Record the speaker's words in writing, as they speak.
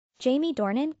Jamie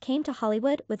Dornan came to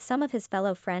Hollywood with some of his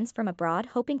fellow friends from abroad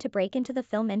hoping to break into the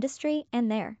film industry,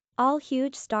 and they're all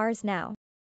huge stars now.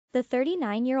 The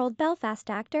 39-year-old Belfast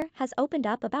actor has opened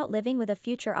up about living with a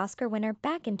future Oscar winner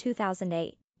back in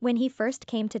 2008, when he first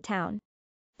came to town.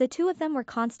 The two of them were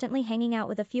constantly hanging out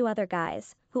with a few other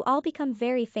guys, who all become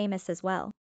very famous as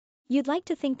well. You'd like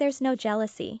to think there's no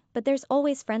jealousy, but there's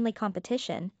always friendly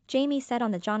competition, Jamie said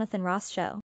on the Jonathan Ross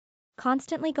show.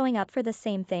 Constantly going up for the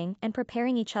same thing and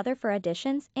preparing each other for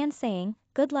auditions and saying,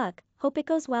 "Good luck, hope it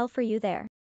goes well for you there."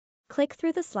 Click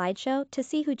through the slideshow to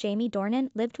see who Jamie Dornan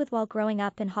lived with while growing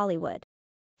up in Hollywood.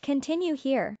 Continue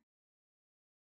here.